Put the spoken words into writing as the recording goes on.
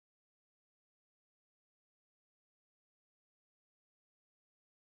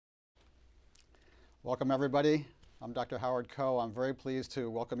Welcome everybody. I'm Dr. Howard Koh. I'm very pleased to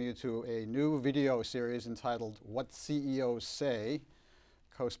welcome you to a new video series entitled What CEOs Say,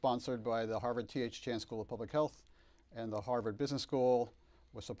 co-sponsored by the Harvard T.H. Chan School of Public Health and the Harvard Business School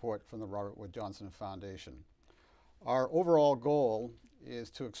with support from the Robert Wood Johnson Foundation. Our overall goal is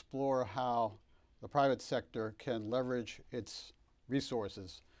to explore how the private sector can leverage its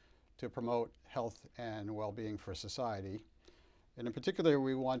resources to promote health and well-being for society. And in particular,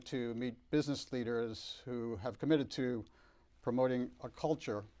 we want to meet business leaders who have committed to promoting a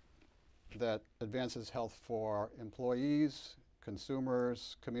culture that advances health for employees,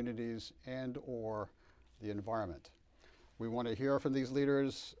 consumers, communities, and/or the environment. We want to hear from these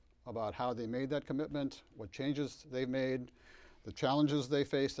leaders about how they made that commitment, what changes they've made, the challenges they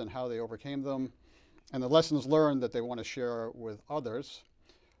faced and how they overcame them, and the lessons learned that they want to share with others.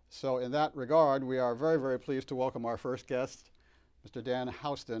 So in that regard, we are very, very pleased to welcome our first guest, Mr. Dan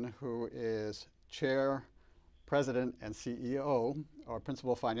Houston, who is Chair, President, and CEO of our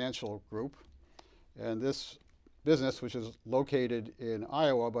Principal Financial Group. And this business, which is located in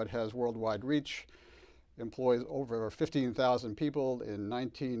Iowa but has worldwide reach, employs over 15,000 people in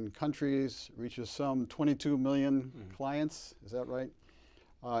 19 countries, reaches some 22 million clients, is that right?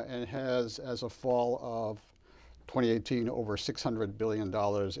 And has, as of fall of 2018, over $600 billion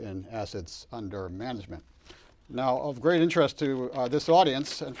in assets under management. Now, of great interest to this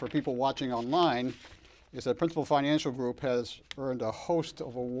audience and for people watching online is that Principal Financial Group has earned a host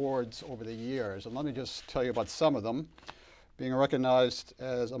of awards over the years. And let me just tell you about some of them. Being recognized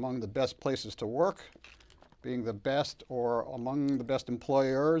as among the best places to work, being the best or among the best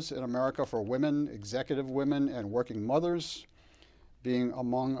employers in America for women, executive women, and working mothers, being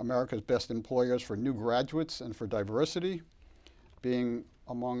among America's best employers for new graduates and for diversity, being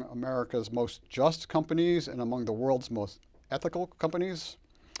among America's most just companies and among the world's most ethical companies.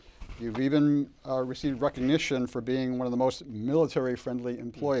 You've even received recognition for being one of the most military-friendly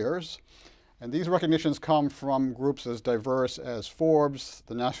employers. And these recognitions come from groups as diverse as Forbes,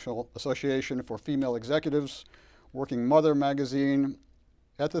 the National Association for Female Executives, Working Mother Magazine,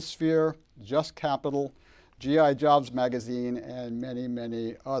 Ethisphere, Just Capital, GI Jobs Magazine, and many,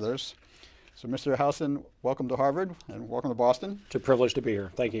 many others. So Mr. Houston, welcome to Harvard and welcome to Boston. It's a privilege to be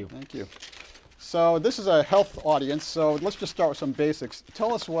here. Thank you. Thank you. So this is a health audience, so let's just start with some basics.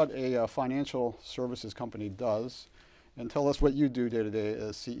 Tell us what a financial services company does, and tell us what you do day to day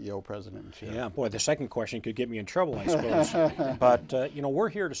as CEO, President, and Chair. Yeah, boy, the second question could get me in trouble, I suppose. But you know, we're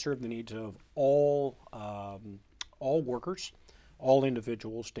here to serve the needs of all workers, all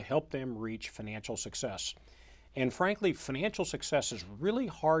individuals, to help them reach financial success. And frankly, financial success is really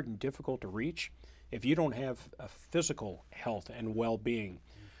hard and difficult to reach if you don't have a physical health and well-being.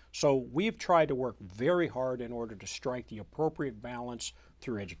 So we've tried to work very hard in order to strike the appropriate balance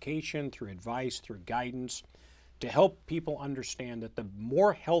through education, through advice, through guidance, to help people understand that the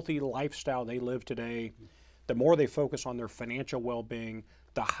more healthy lifestyle they live today, the more they focus on their financial well-being,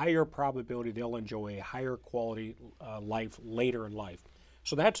 the higher probability they'll enjoy a higher quality life later in life.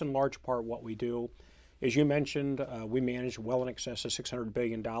 So that's in large part what we do. As you mentioned, we manage well in excess of $600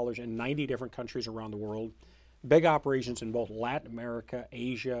 billion in 90 different countries around the world, big operations in both Latin America,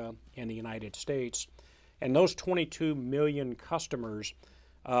 Asia, and the United States. And those 22 million customers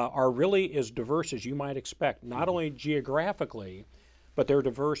are really as diverse as you might expect, not only geographically, but they're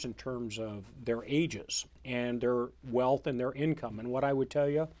diverse in terms of their ages and their wealth and their income. And what I would tell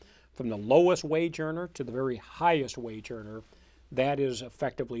you, from the lowest wage earner to the very highest wage earner, that is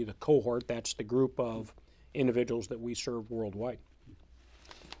effectively the cohort, that's the group of individuals that we serve worldwide.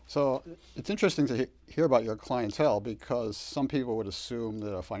 So it's interesting to hear about your clientele, because some people would assume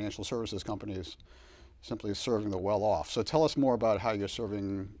that a financial services company is simply serving the well-off. So tell us more about how you're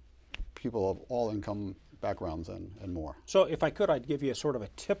serving people of all income backgrounds and more. So if I could, I'd give you a sort of a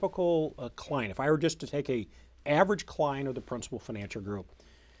typical client. If I were just to take an average client of the Principal Financial Group,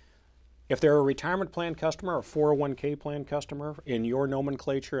 if they're a retirement plan customer or 401k plan customer, in your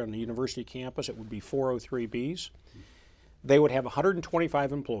nomenclature on the university campus, it would be 403Bs. They would have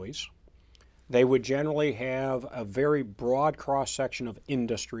 125 employees. They would generally have a very broad cross-section of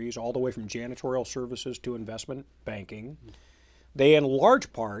industries, all the way from janitorial services to investment banking. They, in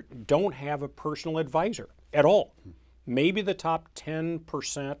large part, don't have a personal advisor at all. Maybe the top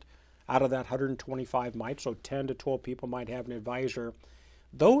 10% out of that 125 might, so 10 to 12 people might have an advisor.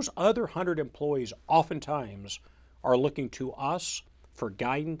 Those other 100 employees oftentimes are looking to us for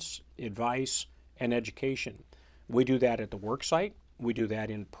guidance, advice, and education. We do that at the work site. We do that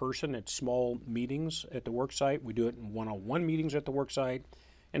in person at small meetings at the work site. We do it in one-on-one meetings at the work site.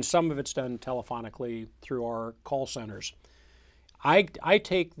 And some of it's done telephonically through our call centers. I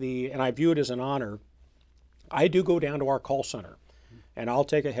take and I view it as an honor I do go down to our call center, and I'll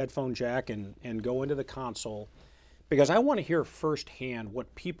take a headphone jack and go into the console, because I want to hear firsthand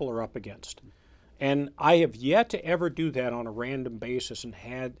what people are up against. And I have yet to ever do that on a random basis and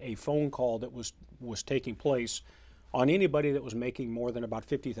had a phone call that was taking place on anybody that was making more than about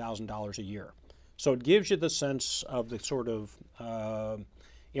 $50,000 a year. So it gives you the sense of the sort of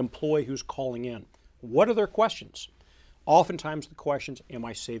employee who's calling in. What are their questions? Oftentimes the questions, am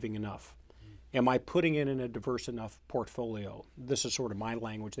I saving enough? Am I putting it in a diverse enough portfolio? This is sort of my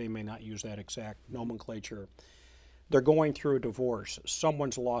language. They may not use that exact nomenclature. They're going through a divorce.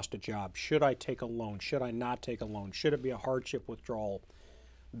 Someone's lost a job. Should I take a loan? Should I not take a loan? Should it be a hardship withdrawal?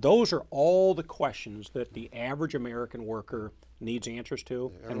 Those are all the questions that the average American worker needs answers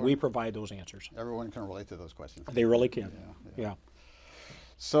to, and we provide those answers. Everyone can relate to those questions. They really can. Yeah.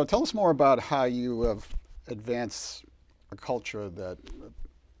 So tell us more about how you have advanced a culture that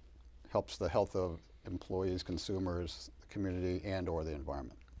helps the health of employees, consumers, the community, and or the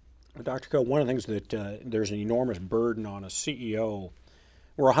environment. Dr. Coe, one of the things that there's an enormous burden on a CEO.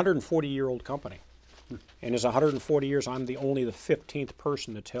 We're a 140-year-old company. And as 140 years, I'm only the 15th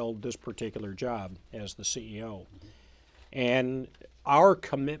person that's held this particular job as the CEO. And our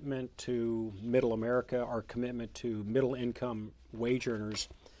commitment to middle America, our commitment to middle income wage earners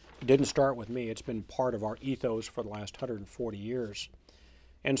didn't start with me. It's been part of our ethos for the last 140 years.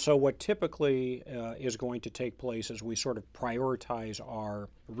 And so what typically is going to take place as we sort of prioritize our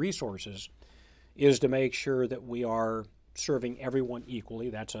resources is to make sure that we are serving everyone equally.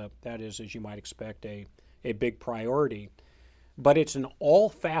 That is, as you might expect, a big priority. But it's in all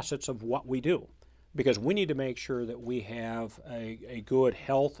facets of what we do, because we need to make sure that we have a good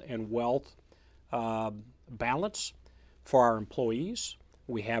health and wealth balance for our employees.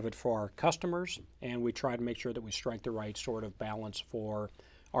 We have it for our customers, and we try to make sure that we strike the right sort of balance for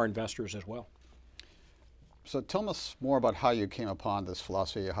our investors as well. So tell us more about how you came upon this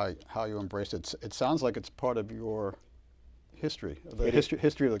philosophy, how you embraced it. It sounds like it's part of your history,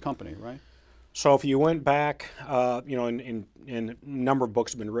 history of the company, right? So if you went back, in a number of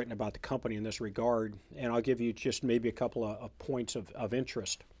books have been written about the company in this regard, and I'll give you just maybe a couple of points of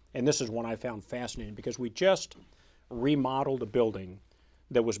interest. And this is one I found fascinating, because we just remodeled a building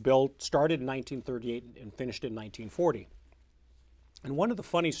that was started in 1938 and finished in 1940. And one of the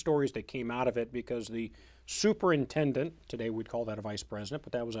funny stories that came out of it, because the superintendent, today we'd call that a vice president,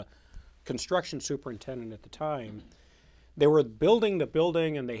 but that was a construction superintendent at the time, they were building the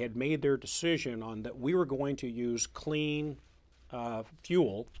building and they had made their decision on that we were going to use clean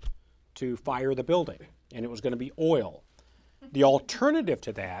fuel to fire the building, and it was going to be oil. The alternative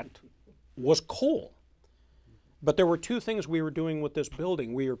to that was coal. But there were two things we were doing with this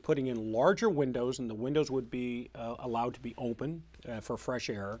building. We were putting in larger windows, and the windows would be allowed to be open for fresh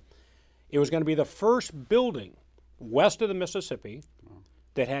air. It was going to be the first building west of the Mississippi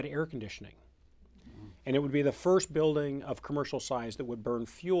that had air conditioning. And it would be the first building of commercial size that would burn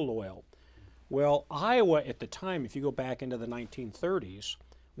fuel oil. Well, Iowa at the time, if you go back into the 1930s,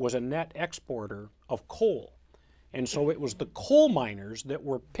 was a net exporter of coal. And so it was the coal miners that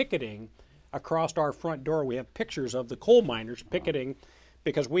were picketing across our front door. We have pictures of the coal miners picketing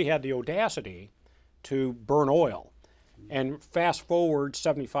because we had the audacity to burn oil. And fast forward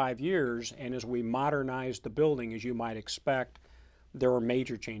 75 years, and as we modernized the building, as you might expect, there were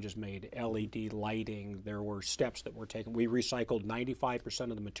major changes made. LED lighting, there were steps that were taken. We recycled 95%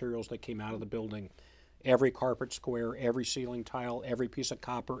 of the materials that came out of the building. Every carpet square, every ceiling tile, every piece of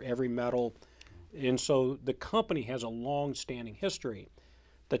copper, every metal. And so the company has a long-standing history.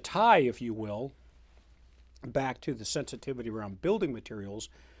 The tie, if you will, back to the sensitivity around building materials,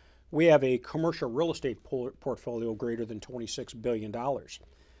 we have a commercial real estate portfolio greater than $26 billion.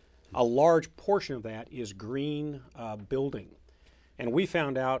 A large portion of that is green building. And we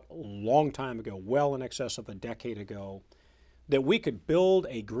found out a long time ago, well in excess of a decade ago, that we could build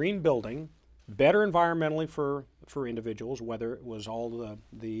a green building, better environmentally for individuals, whether it was all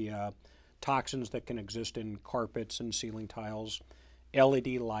the toxins that can exist in carpets and ceiling tiles,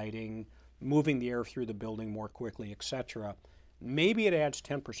 LED lighting, moving the air through the building more quickly, etc. Maybe it adds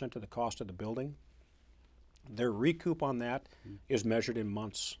 10% to the cost of the building. Their recoup on that is measured in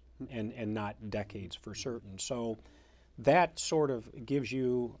months and not decades for certain. So that sort of gives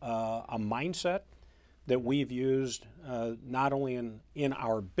you a mindset that we've used not only in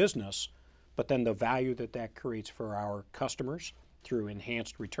our business, but then the value that creates for our customers through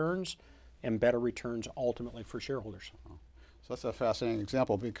enhanced returns and better returns ultimately for shareholders. So that's a fascinating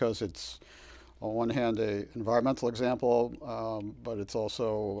example, because it's on one hand an environmental example, but it's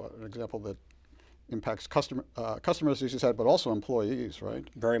also an example that impacts customers, as you said, but also employees, right?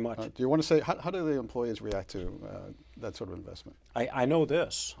 Very much. Do you want to say, how do the employees react to that sort of investment? I know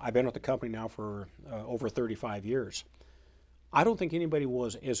this. I've been with the company now for over 35 years. I don't think anybody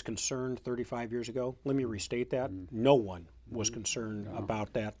was as concerned 35 years ago. Let me restate that. No one was concerned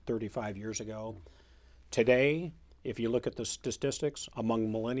about that 35 years ago. Today, if you look at the statistics,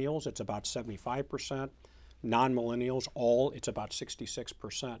 among millennials, it's about 75%. Non-millennials, it's about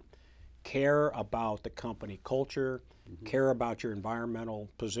 66%. Care about the company culture, care about your environmental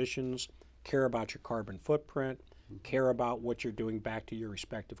positions, care about your carbon footprint, care about what you're doing back to your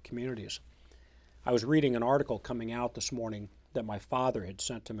respective communities. I was reading an article coming out this morning that my father had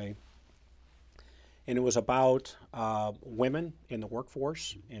sent to me, and it was about women in the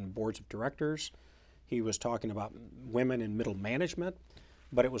workforce, in boards of directors. He was talking about women in middle management,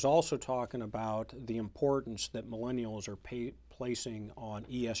 but it was also talking about the importance that millennials are placing on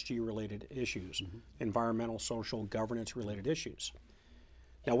ESG-related issues, environmental, social, governance-related issues.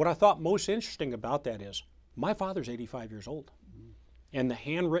 Now, what I thought most interesting about that is, my father's 85 years old, and the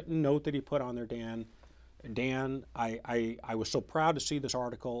handwritten note that he put on there, Dan, I was so proud to see this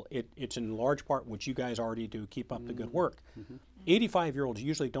article. It's in large part what you guys already do. Keep up the good work. 85-year-olds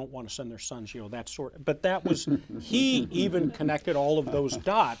usually don't want to send their sons, that sort. But that was, he even connected all of those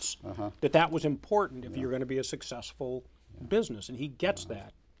dots, that was important if you're going to be a successful business, and he gets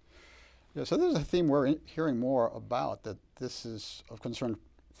that. Yeah, so there's a theme we're hearing more about, that this is of concern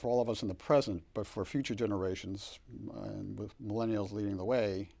for all of us in the present, but for future generations, and with millennials leading the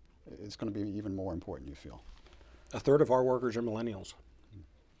way, it's going to be even more important, you feel? A third of our workers are millennials.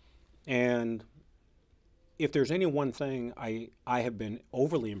 And if there's any one thing I have been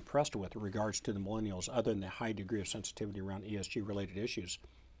overly impressed with in regards to the millennials, other than the high degree of sensitivity around ESG-related issues,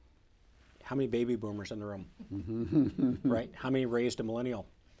 how many baby boomers in the room, right? How many raised a millennial?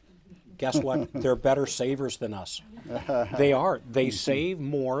 Guess what? They're better savers than us. They are. They save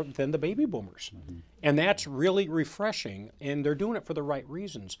more than the baby boomers. And that's really refreshing, and they're doing it for the right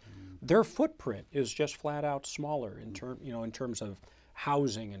reasons. Their footprint is just flat out smaller in terms of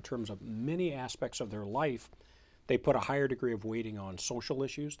housing, in terms of many aspects of their life. They put a higher degree of weighting on social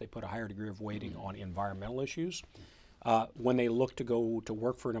issues. They put a higher degree of weighting on environmental issues. When they look to go to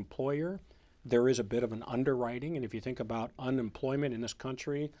work for an employer, there is a bit of an underwriting, and if you think about unemployment in this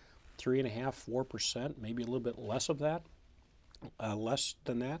country, 3.5%, 4%, maybe a little bit less of that, less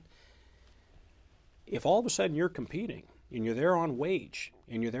than that. If all of a sudden you're competing, and you're there on wage,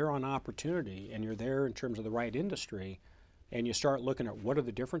 and you're there on opportunity, and you're there in terms of the right industry, and you start looking at what are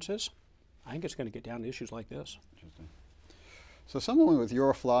the differences, I think it's going to get down to issues like this. Interesting. So someone with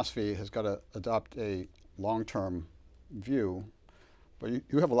your philosophy has got to adopt a long-term view, but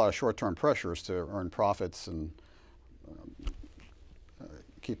you have a lot of short-term pressures to earn profits and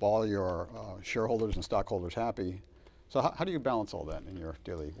keep all your shareholders and stockholders happy. So how do you balance all that in your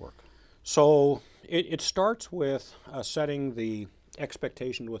daily work? So it starts with setting the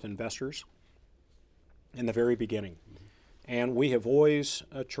expectation with investors in the very beginning. And we have always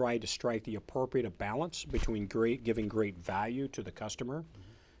tried to strike the appropriate balance between giving great value to the customer,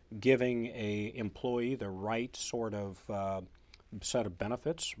 giving an employee the right sort of set of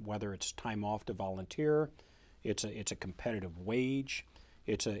benefits, whether it's time off to volunteer, it's a competitive wage,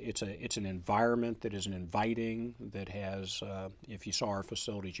 it's an environment that is inviting, that has, if you saw our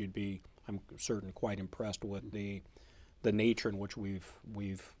facilities, you'd be, I'm certain, quite impressed with the nature in which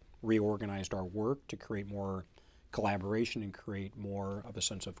we've reorganized our work to create more collaboration and create more of a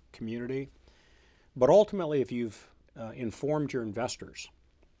sense of community. But ultimately, if you've informed your investors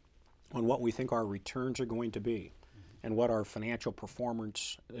on what we think our returns are going to be and what our financial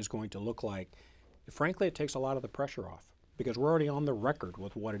performance is going to look like, frankly, it takes a lot of the pressure off, because we're already on the record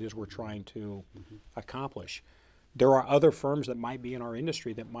with what it is we're trying to accomplish. There are other firms that might be in our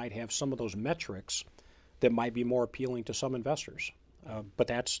industry that might have some of those metrics that might be more appealing to some investors. But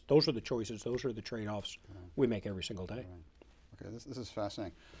those are the choices, those are the trade-offs we make every single day. Okay, this is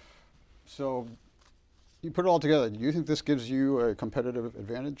fascinating. So you put it all together. Do you think this gives you a competitive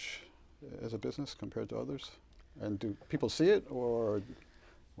advantage as a business compared to others? And do people see it or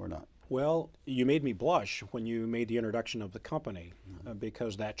not? Well, you made me blush when you made the introduction of the company,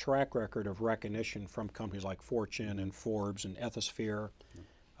 because that track record of recognition from companies like Fortune and Forbes and Ethisphere,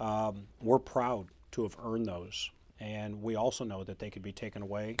 we're proud to have earned those. And we also know that they could be taken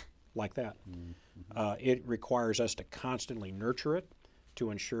away like that. It requires us to constantly nurture it,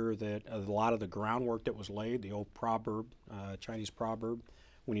 to ensure that a lot of the groundwork that was laid, the old proverb, Chinese proverb,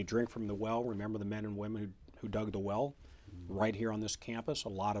 when you drink from the well, remember the men and women who dug the well. Right here on this campus, a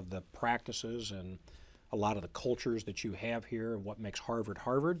lot of the practices and a lot of the cultures that you have here, what makes Harvard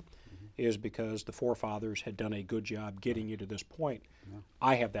Harvard, is because the forefathers had done a good job getting you to this point.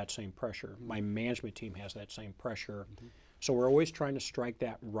 I have that same pressure. My management team has that same pressure. So we're always trying to strike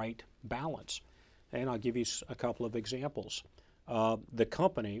that right balance. And I'll give you a couple of examples. The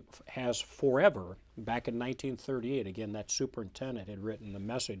company has forever, back in 1938, again, that superintendent had written the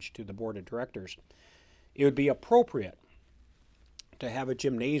message to the board of directors, it would be appropriate to have a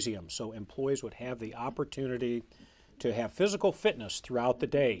gymnasium so employees would have the opportunity to have physical fitness throughout the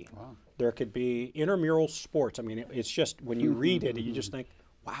day. Wow. There could be intramural sports. I mean, it's just, when you read it, you just think,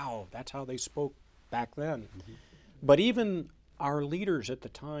 wow, that's how they spoke back then. But even our leaders at the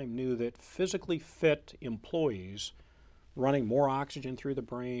time knew that physically fit employees running more oxygen through the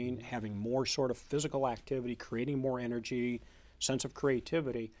brain, having more sort of physical activity, creating more energy, sense of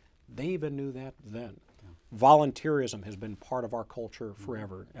creativity, they even knew that then. Volunteerism has been part of our culture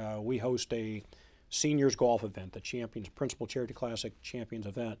forever. We host a seniors golf event, the Champions Principal Charity Classic Champions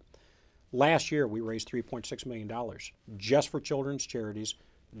event. Last year we raised $3.6 million just for children's charities,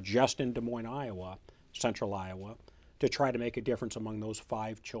 just in Des Moines, Iowa, central Iowa, to try to make a difference among those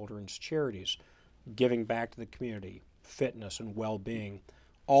 5 children's charities, giving back to the community, fitness and well-being,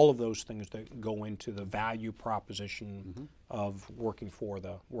 all of those things that go into the value proposition of working for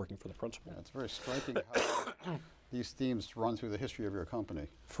the principal. Yeah, it's very striking how these themes run through the history of your company.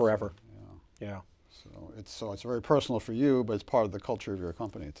 Forever. Yeah. Yeah. So it's very personal for you, but it's part of the culture of your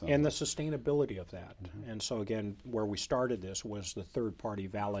company. And the sustainability of that. And so again, where we started this was the third-party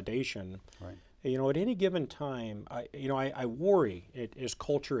validation. Right. You know, at any given time, I worry as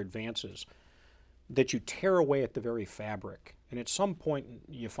culture advances that you tear away at the very fabric, and at some point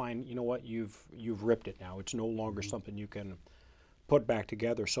you find, you know what, you've ripped it now. It's no longer something you can put back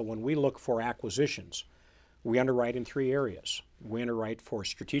together. So when we look for acquisitions, we underwrite in 3 areas. We underwrite for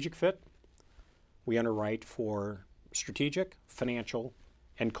strategic fit, we underwrite for strategic, financial,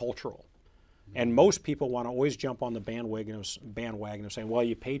 and cultural. And most people want to always jump on the bandwagon of saying, well,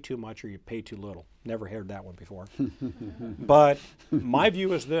 you pay too much or you pay too little. Never heard that one before. But my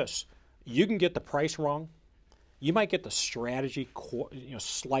view is this. You can get the price wrong. You might get the strategy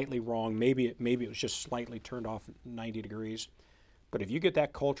slightly wrong. Maybe it was just slightly turned off 90 degrees. But if you get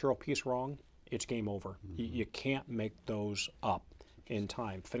that cultural piece wrong, it's game over. You can't make those up in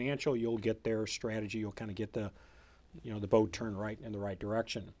time. Financial, you'll get there. Strategy, you'll kind of get the boat turned right in the right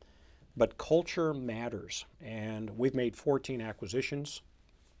direction. But culture matters, and we've made 14 acquisitions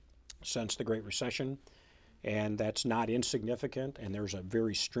since the Great Recession, and that's not insignificant, and there's a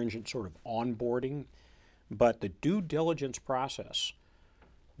very stringent sort of onboarding. But the due diligence process,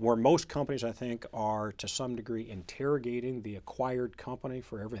 where most companies, I think, are to some degree interrogating the acquired company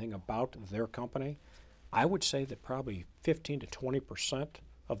for everything about their company, I would say that probably 15 to 20%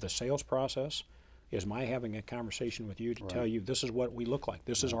 of the sales process is my having a conversation with you to tell you this is what we look like.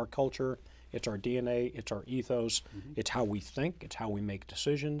 This is our culture. It's our DNA. It's our ethos. It's how we think. It's how we make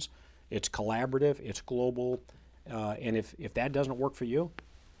decisions. It's collaborative. It's global. And if that doesn't work for you,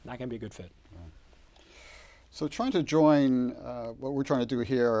 not going to be a good fit. So trying to join what we're trying to do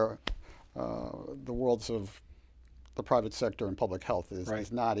here, the worlds of the private sector and public health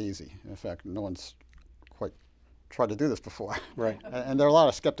is not easy. In fact, no one's quite tried to do this before. Right. And there are a lot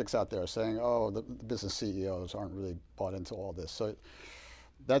of skeptics out there saying, oh, the business CEOs aren't really bought into all this. So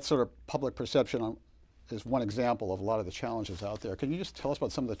that sort of public perception is one example of a lot of the challenges out there. Can you just tell us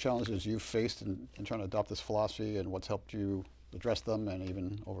about some of the challenges you've faced in trying to adopt this philosophy and what's helped you address them and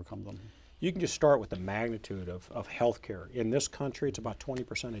even overcome them? You can just start with the magnitude of healthcare. In this country, it's about 20%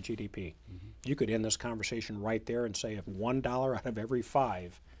 of GDP. You could end this conversation right there and say if $1 out of every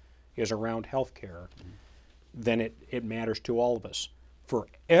 5 is around healthcare, then it matters to all of us. For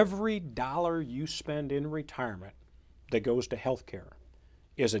every dollar you spend in retirement that goes to healthcare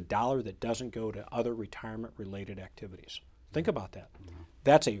is a dollar that doesn't go to other retirement-related activities. Think about that.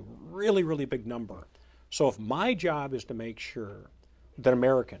 That's a really, really big number. So if my job is to make sure that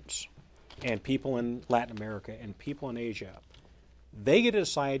Americans and people in Latin America and people in Asia, they get to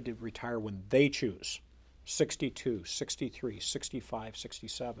decide to retire when they choose, 62, 63, 65,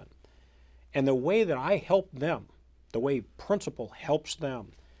 67. And the way that I help them, the way Principal helps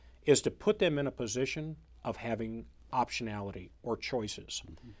them, is to put them in a position of having optionality or choices.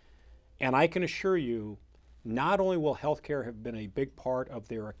 And I can assure you, not only will healthcare have been a big part of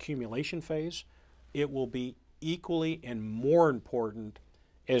their accumulation phase, it will be equally and more important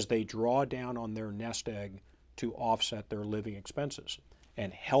as they draw down on their nest egg to offset their living expenses.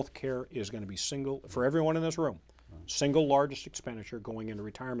 And healthcare is going to be for everyone in this room, single largest expenditure going into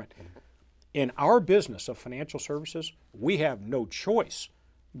retirement. In our business of financial services, we have no choice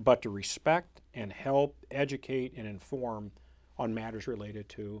but to respect and help educate and inform on matters related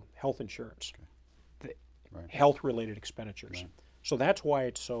to health insurance, Right. health-related expenditures. Right. So that's why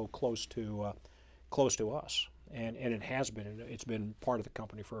it's so close to us, and it has been. It's been part of the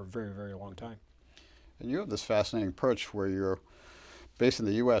company for a very, very long time. And you have this fascinating perch where you're based in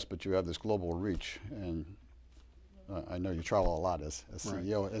the U.S., but you have this global reach. And I know you travel a lot as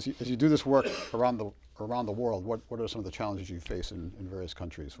CEO. Right. As you do this work around the world, what are some of the challenges you face in various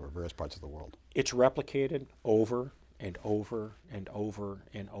countries or various parts of the world? It's replicated over and over and over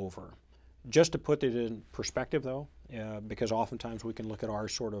and over. Just to put it in perspective, though, because oftentimes we can look at our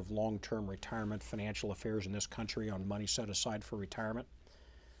sort of long-term retirement financial affairs in this country on money set aside for retirement.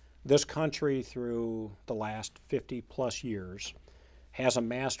 This country, through the last 50-plus years, has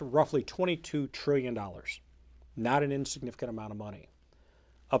amassed roughly $22 trillion, not an insignificant amount of money.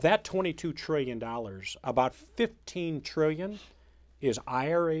 Of that $22 trillion, about $15 trillion is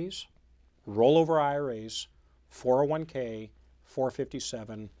IRAs, rollover IRAs, 401k,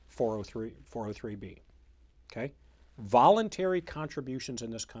 457, 403b. Okay? Voluntary contributions in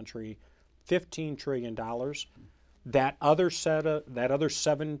this country, $15 trillion. That other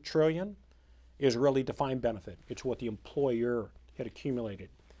 $7 trillion is really defined benefit. It's what the employer had accumulated.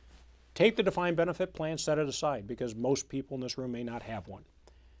 Take the defined benefit plan, set it aside, because most people in this room may not have one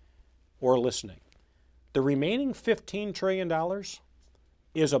or listening. The remaining $15 trillion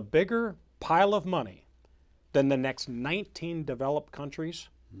is a bigger pile of money than the next 19 developed countries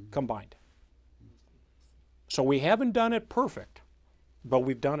combined. So we haven't done it perfect, but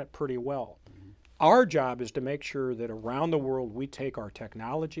we've done it pretty well. Our job is to make sure that around the world we take our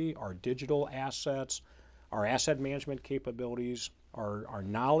technology, our digital assets, our asset management capabilities, our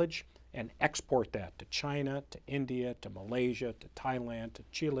knowledge, and export that to China, to India, to Malaysia, to Thailand, to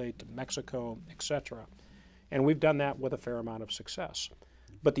Chile, to Mexico, etc. And we've done that with a fair amount of success.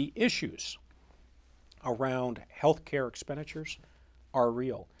 But the issues around healthcare expenditures are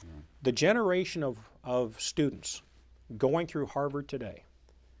real. The generation of students going through Harvard today,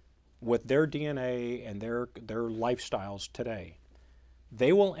 with their DNA and their lifestyles today,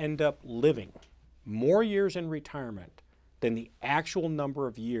 they will end up living more years in retirement than the actual number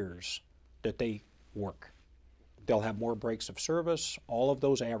of years that they work. They'll have more breaks of service, all of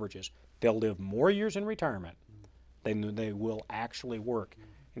those averages. They'll live more years in retirement than they will actually work.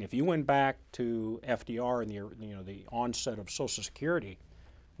 And if you went back to FDR and the onset of Social Security,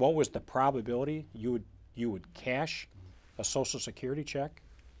 what was the probability you would cash a Social Security check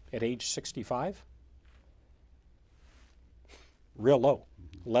at age 65? Real low,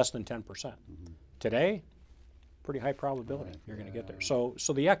 less than 10%. Today, pretty high probability you're going to get there. So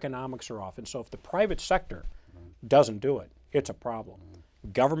the economics are off. And so if the private sector doesn't do it, it's a problem.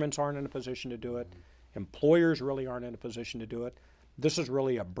 Governments aren't in a position to do it. Employers really aren't in a position to do it. This is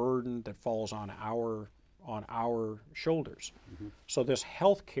really a burden that falls on our shoulders. So this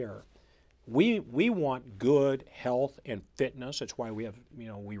health care, we want good health and fitness. It's why we have,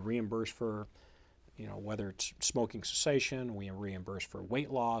 we reimburse for, whether it's smoking cessation, we reimburse for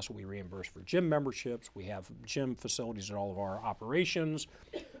weight loss, we reimburse for gym memberships, we have gym facilities at all of our operations.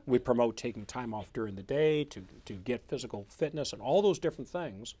 We promote taking time off during the day to get physical fitness and all those different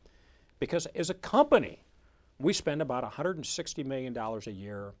things. Because as a company, we spend about $160 million a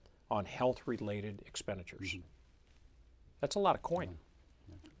year on health-related expenditures. That's a lot of coin.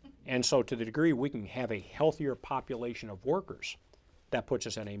 And so to the degree we can have a healthier population of workers, that puts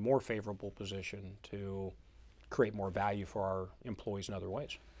us in a more favorable position to create more value for our employees in other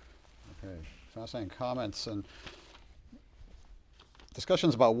ways. Okay, fascinating comments. And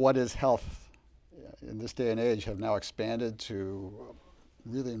discussions about what is health in this day and age have now expanded to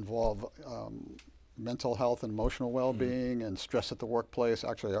really involve mental health and emotional well-being and stress at the workplace.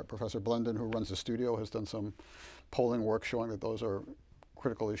 Actually, Professor Blendon, who runs the studio, has done some polling work showing that those are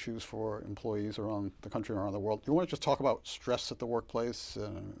critical issues for employees around the country and around the world. Do you want to just talk about stress at the workplace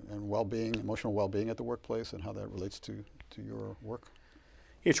and well-being, emotional well-being at the workplace, and how that relates to your work?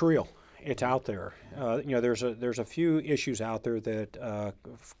 It's real. It's out there. There's a few issues out there that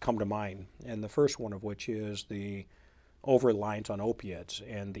come to mind, and the first one of which is the over-reliance on opiates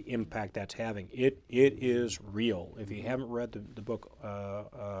and the impact that's having. It is real. If you haven't read the book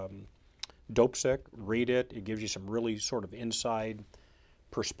Dope Sick, read it. It gives you some really sort of inside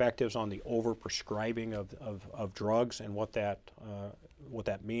perspectives on the over-prescribing of drugs and what that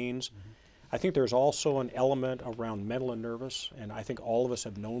means. I think there's also an element around mental and nervous, and I think all of us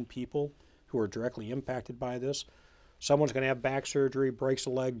have known people who are directly impacted by this. Someone's going to have back surgery, breaks a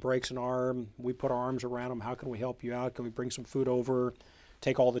leg, breaks an arm. We put our arms around them. How can we help you out? Can we bring some food over?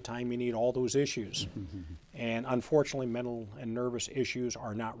 Take all the time you need, all those issues. And unfortunately, mental and nervous issues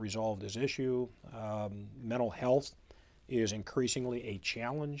are not resolved as issue. Mental health is increasingly a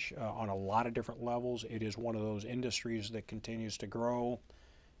challenge on a lot of different levels. It is one of those industries that continues to grow,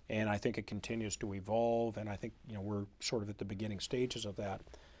 and I think it continues to evolve, and I think we're sort of at the beginning stages of that.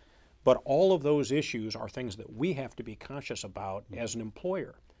 But all of those issues are things that we have to be conscious about as an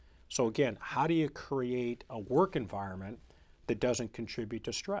employer. So again, how do you create a work environment that doesn't contribute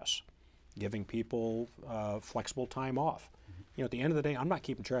to stress? Giving people flexible time off. At the end of the day, I'm not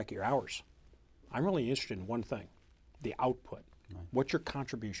keeping track of your hours. I'm really interested in one thing, the output. Right. What's your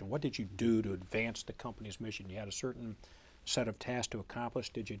contribution? What did you do to advance the company's mission? You had a certain set of tasks to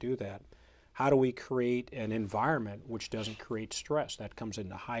accomplish. Did you do that? How do we create an environment which doesn't create stress? That comes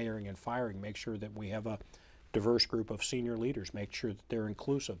into hiring and firing. Make sure that we have a diverse group of senior leaders. Make sure that they're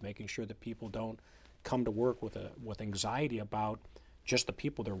inclusive. Making sure that people don't come to work with anxiety about just the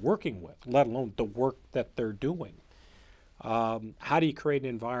people they're working with, let alone the work that they're doing. How do you create an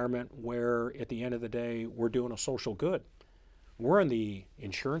environment where at the end of the day we're doing a social good? We're in the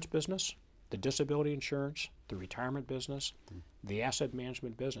insurance business, the disability insurance, the retirement business, the asset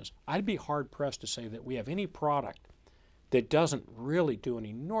management business. I'd be hard-pressed to say that we have any product that doesn't really do an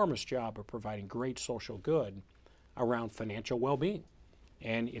enormous job of providing great social good around financial well-being.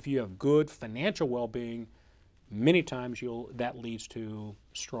 And if you have good financial well-being, many times that leads to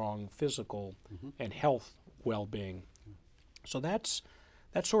strong physical and health well-being. So that's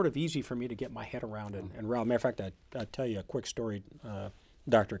sort of easy for me to get my head around. And Ralph, matter of fact, I'll tell you a quick story,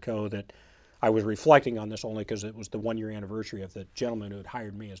 Dr. Coe, that I was reflecting on this only because it was the one-year anniversary of the gentleman who had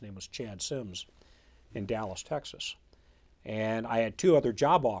hired me. His name was Chad Sims in Dallas, Texas. And I had 2 other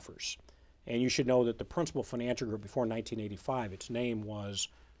job offers. And you should know that the Principal Financial Group before 1985, its name was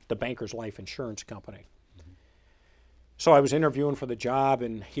the Bankers Life Insurance Company. So I was interviewing for the job,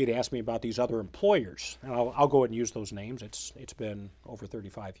 and he had asked me about these other employers. And I'll go ahead and use those names. It's been over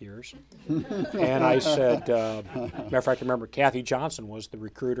 35 years. And I said, matter of fact, I remember Kathy Johnson was the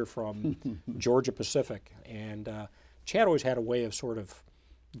recruiter from Georgia Pacific. And Chad always had a way of sort of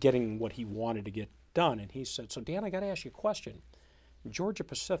getting what he wanted to get done. And he said, so Dan, I got to ask you a question. Georgia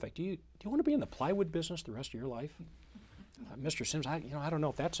Pacific, do you want to be in the plywood business the rest of your life? Mr. Sims, I don't know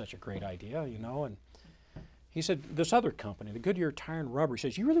if that's such a great idea, And he said, this other company, the Goodyear Tire and Rubber, he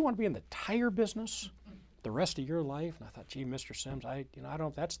says, you really want to be in the tire business the rest of your life? And I thought, gee, Mr. Sims, I don't know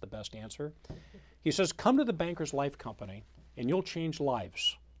if that's the best answer. He says, come to the Bankers Life Company and you'll change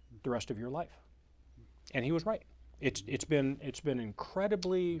lives the rest of your life. And he was right. It's been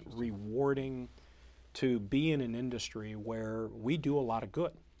incredibly rewarding to be in an industry where we do a lot of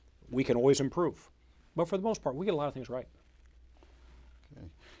good. We can always improve. But for the most part, we get a lot of things right. Okay.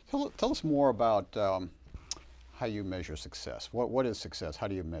 Tell us more about how you measure success. What is success? How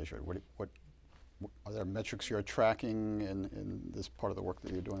do you measure it? What are there metrics you're tracking in this part of the work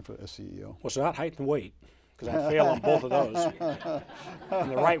that you're doing as CEO? Well, it's not height and weight, because I fail on both of those.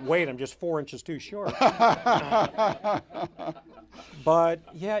 And the right weight, I'm just 4 inches too short. But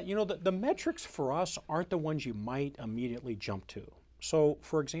yeah, the metrics for us aren't the ones you might immediately jump to. So,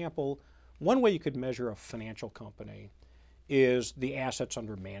 for example, one way you could measure a financial company is the assets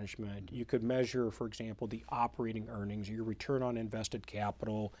under management. You could measure, for example, the operating earnings, your return on invested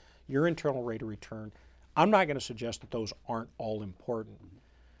capital, your internal rate of return. I'm not going to suggest that those aren't all important.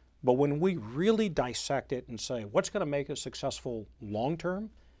 But when we really dissect it and say, what's going to make us successful long term?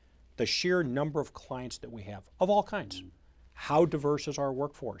 The sheer number of clients that we have, of all kinds. How diverse is our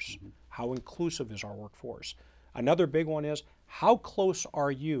workforce? How inclusive is our workforce? Another big one is, how close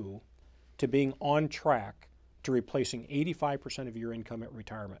are you to being on track to replacing 85% of your income at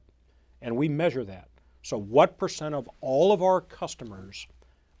retirement? And we measure that. So what percent of all of our customers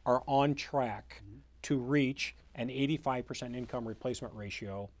are on track to reach an 85% income replacement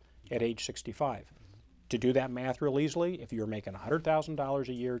ratio at age 65? To do that math real easily, if you're making $100,000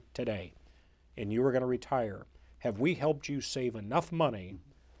 a year today and you were going to retire, have we helped you save enough money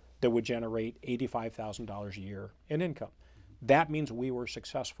that would generate $85,000 a year in income? That means we were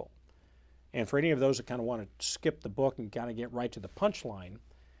successful. And for any of those that kind of want to skip the book and kind of get right to the punchline,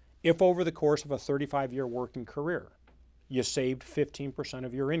 if over the course of a 35-year working career, you saved 15%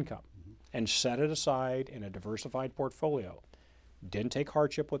 of your income and set it aside in a diversified portfolio, didn't take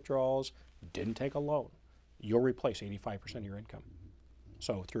hardship withdrawals, didn't take a loan, you'll replace 85% of your income.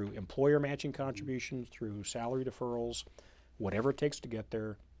 So through employer matching contributions, through salary deferrals, whatever it takes to get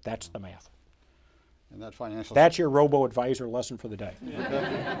there, that's the math. And that's your robo-advisor lesson for the day.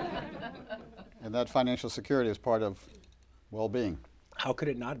 And that financial security is part of well-being. How could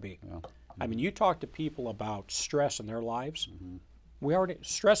it not be? Yeah. I mean, you talk to people about stress in their lives. We already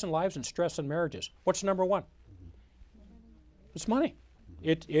stress in lives and stress in marriages. What's number one? It's money.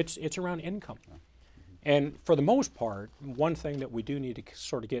 It's around income. And for the most part, one thing that we do need to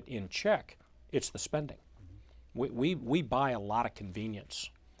sort of get in check, it's the spending. We buy a lot of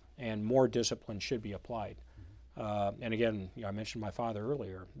convenience, and more discipline should be applied. And again, I mentioned my father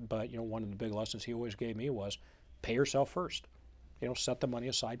earlier, but one of the big lessons he always gave me was pay yourself first. Set the money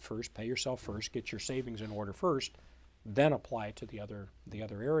aside first, pay yourself first, get your savings in order first, then apply it to the other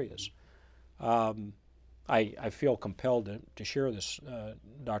areas. I feel compelled to share this,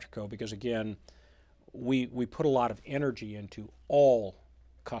 Dr. Coe, because again, we put a lot of energy into all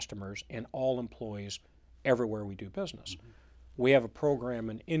customers and all employees everywhere we do business. We have a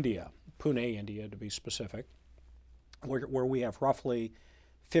program in India, Pune, India to be specific, where we have roughly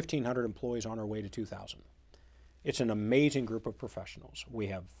 1,500 employees on our way to 2,000. It's an amazing group of professionals. We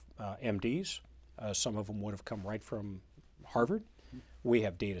have MDs, some of them would have come right from Harvard. We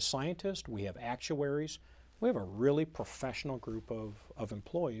have data scientists, we have actuaries. We have a really professional group of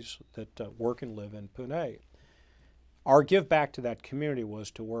employees that work and live in Pune. Our give back to that community was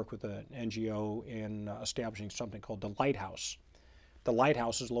to work with an NGO in establishing something called the Lighthouse. The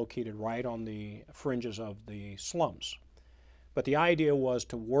Lighthouse is located right on the fringes of the slums. But the idea was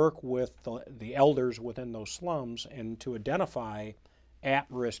to work with the elders within those slums and to identify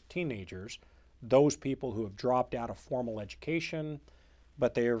at-risk teenagers, those people who have dropped out of formal education,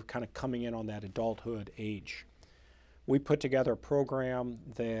 but they're kind of coming in on that adulthood age. We put together a program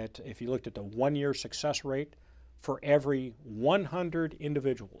that, if you looked at the one-year success rate, for every 100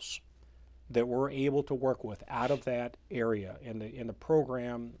 individuals that we're able to work with out of that area, and the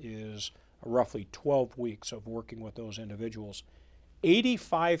program is roughly 12 weeks of working with those individuals,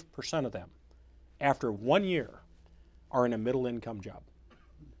 85% of them, after 1 year, are in a middle-income job.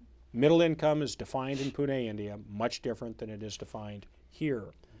 Middle income is defined in Pune, India, much different than it is defined here.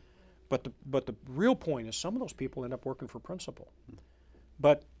 But the real point is some of those people end up working for principal.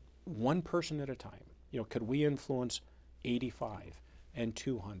 But one person at a time. Could we influence 85 and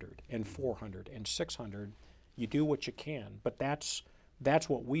 200 and 400 and 600? You do what you can, but that's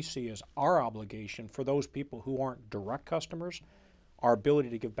what we see as our obligation for those people who aren't direct customers. Our ability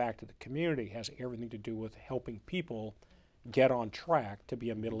to give back to the community has everything to do with helping people get on track to be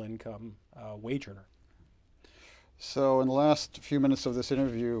a middle-income wage earner. So in the last few minutes of this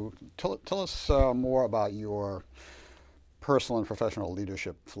interview, tell us more about your personal and professional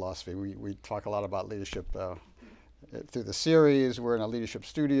leadership philosophy. We talk a lot about leadership through the series. We're in a leadership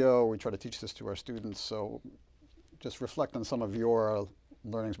studio. We try to teach this to our students. So just reflect on some of your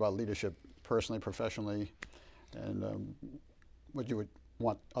learnings about leadership personally, professionally, and what you would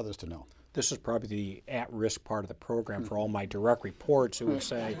want others to know. This is probably the at-risk part of the program for all my direct reports who would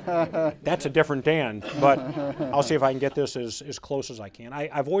say, that's a different Dan, but I'll see if I can get this as close as I can.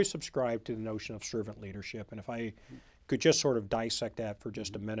 I've always subscribed to the notion of servant leadership, and if I could just sort of dissect that for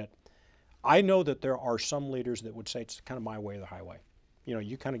just a minute, I know that there are some leaders that would say it's kind of my way or the highway.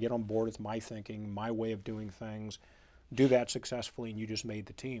 You kind of get on board with my thinking, my way of doing things, do that successfully, and you just made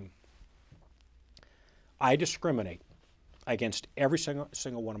the team. I discriminate against every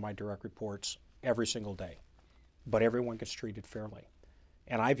single one of my direct reports every single day, but everyone gets treated fairly.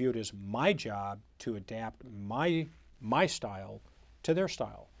 And I view it as my job to adapt my style to their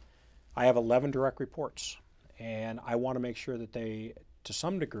style. I have 11 direct reports, and I want to make sure that they, to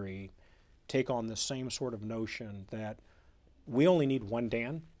some degree, take on the same sort of notion that we only need one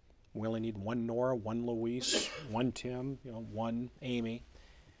Dan, we only need one Nora, one Luis, one Tim, one Amy.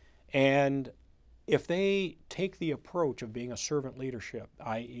 And if they take the approach of being a servant leadership,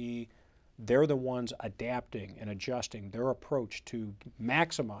 i.e., they're the ones adapting and adjusting their approach to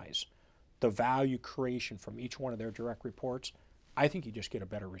maximize the value creation from each one of their direct reports, I think you just get a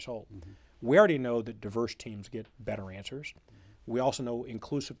better result. Mm-hmm. We already know that diverse teams get better answers. Mm-hmm. We also know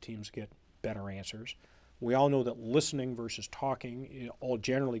inclusive teams get better answers. We all know that listening versus talking all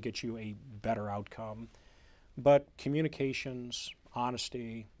generally gets you a better outcome. But communications,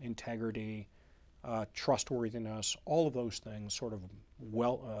 honesty, integrity, trustworthiness, all of those things sort of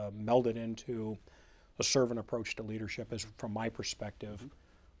melded into a servant approach to leadership is, from my perspective,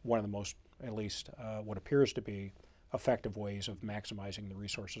 one of the most, at least what appears to be, effective ways of maximizing the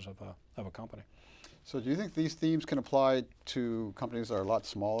resources of a company. So do you think these themes can apply to companies that are a lot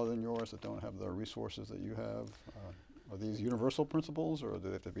smaller than yours, that don't have the resources that you have? Are these universal principles, or do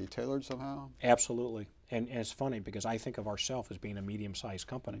they have to be tailored somehow? Absolutely. And it's funny because I think of ourselves as being a medium-sized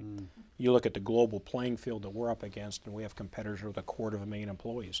company. Mm. You look at the global playing field that we're up against, and we have competitors with 250,000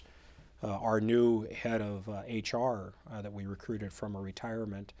 employees. Our new head of HR that we recruited from a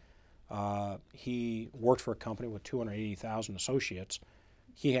retirement, he worked for a company with 280,000 associates.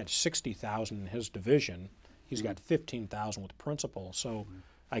 He had 60,000 in his division. He's got 15,000 with the principal. So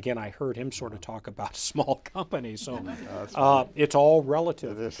Again, I heard him sort of talk about small companies, so it's all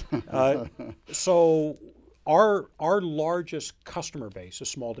relative. It is. So our largest customer base is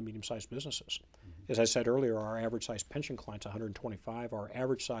small to medium-sized businesses. As I said earlier, our average size pension client's 125. Our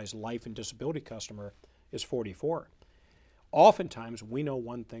average size life and disability customer is 44. Oftentimes, we know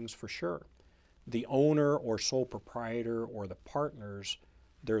one thing's for sure. The owner or sole proprietor or the partners,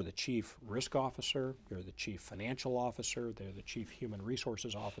 they're the chief risk officer, they're the chief financial officer, they're the chief human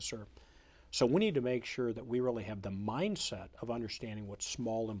resources officer. So we need to make sure that we really have the mindset of understanding what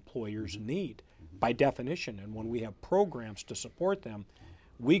small employers need by definition. And when we have programs to support them,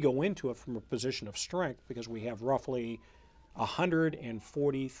 we go into it from a position of strength because we have roughly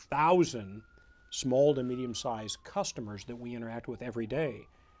 140,000 small to medium-sized customers that we interact with every day.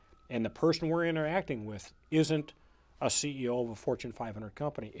 And the person we're interacting with isn't a CEO of a Fortune 500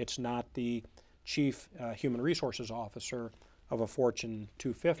 company. It's not the chief human resources officer of a Fortune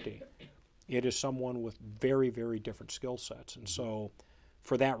 250. It is someone with very, very different skill sets. And so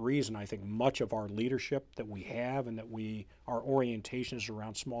for that reason, I think much of our leadership that we have and that our orientation is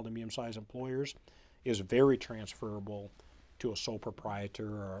around small to medium-sized employers is very transferable to a sole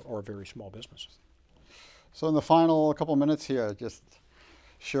proprietor or a very small business. So in the final couple minutes here, just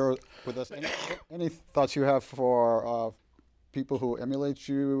share with us any thoughts you have for people who emulate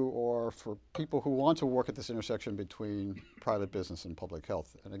you or for people who want to work at this intersection between private business and public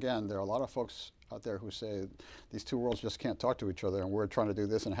health. And again, there are a lot of folks out there who say these two worlds just can't talk to each other, and we're trying to do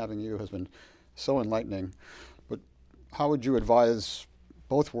this, and having you has been so enlightening. But how would you advise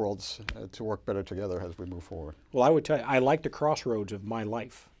both worlds to work better together as we move forward? Well, I would tell you, I like the crossroads of my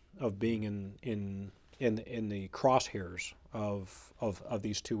life, of being in the crosshairs of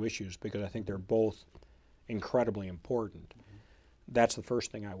these two issues, because I think they're both incredibly important. That's the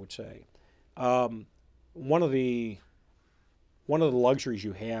first thing I would say. One of the luxuries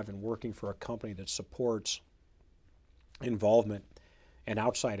you have in working for a company that supports involvement and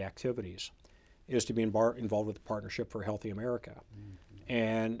outside activities is to be involved with the Partnership for a Healthy America.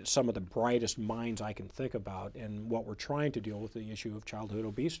 And some of the brightest minds I can think about, and what we're trying to deal with the issue of childhood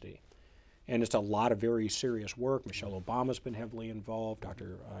obesity. And it's a lot of very serious work. Michelle Obama's been heavily involved.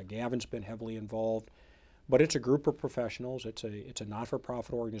 Dr. Gavin's been heavily involved. But it's a group of professionals. It's a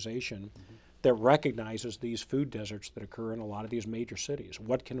not-for-profit organization that recognizes these food deserts that occur in a lot of these major cities.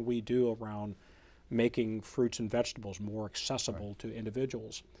 What can we do around making fruits and vegetables more accessible to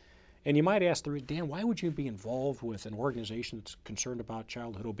individuals? And you might ask, Dan, why would you be involved with an organization that's concerned about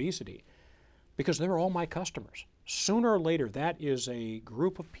childhood obesity? Because they're all my customers. Sooner or later, that is a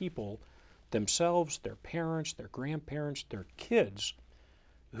group of people, themselves, their parents, their grandparents, their kids,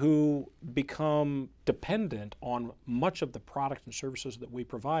 who become dependent on much of the products and services that we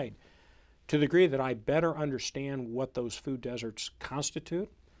provide, to the degree that I better understand what those food deserts constitute,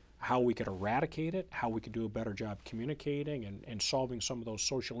 how we could eradicate it, how we could do a better job communicating and solving some of those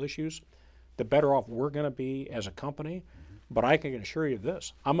social issues, the better off we're going to be as a company. But I can assure you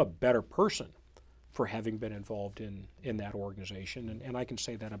this, I'm a better person for having been involved in that organization. And I can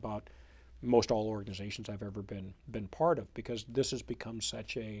say that about most all organizations I've ever been part of, because this has become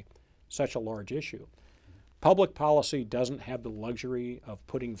such a large issue. Public policy doesn't have the luxury of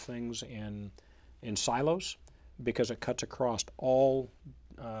putting things in silos, because it cuts across all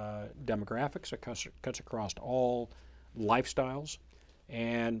demographics, it cuts across all lifestyles,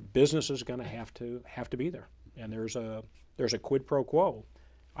 and business is going to have to be there. And there's a quid pro quo,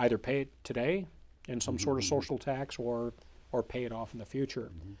 either pay it today in some sort of social tax or pay it off in the future.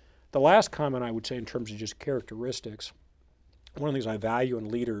 The last comment I would say in terms of just characteristics, one of the things I value in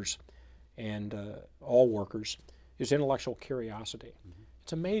leaders and all workers is intellectual curiosity.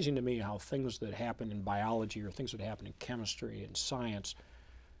 It's amazing to me how things that happen in biology or things that happen in chemistry and science,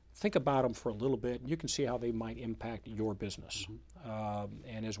 think about them for a little bit and you can see how they might impact your business.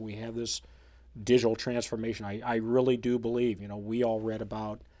 And as we have this digital transformation, I really do believe, we all read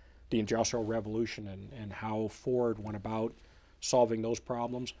about the Industrial Revolution and how Ford went about solving those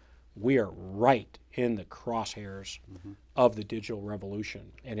problems. We are right in the crosshairs of the digital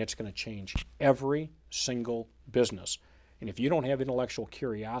revolution, and it's going to change every single business. And if you don't have intellectual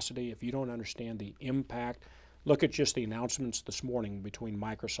curiosity, if you don't understand the impact, look at just the announcements this morning between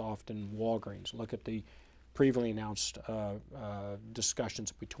Microsoft and Walgreens. Look at the previously announced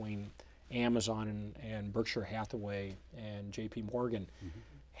discussions between Amazon and Berkshire Hathaway and JP Morgan.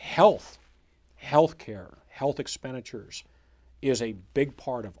 Healthcare, health expenditures is a big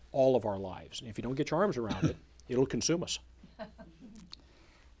part of all of our lives. And if you don't get your arms around it, it'll consume us.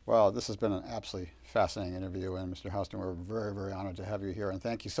 Well, this has been an absolutely fascinating interview, and Mr. Houston, we're very, very honored to have you here, and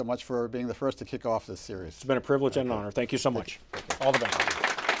thank you so much for being the first to kick off this series. It's been a privilege and an honor. Thank you so much. All the best.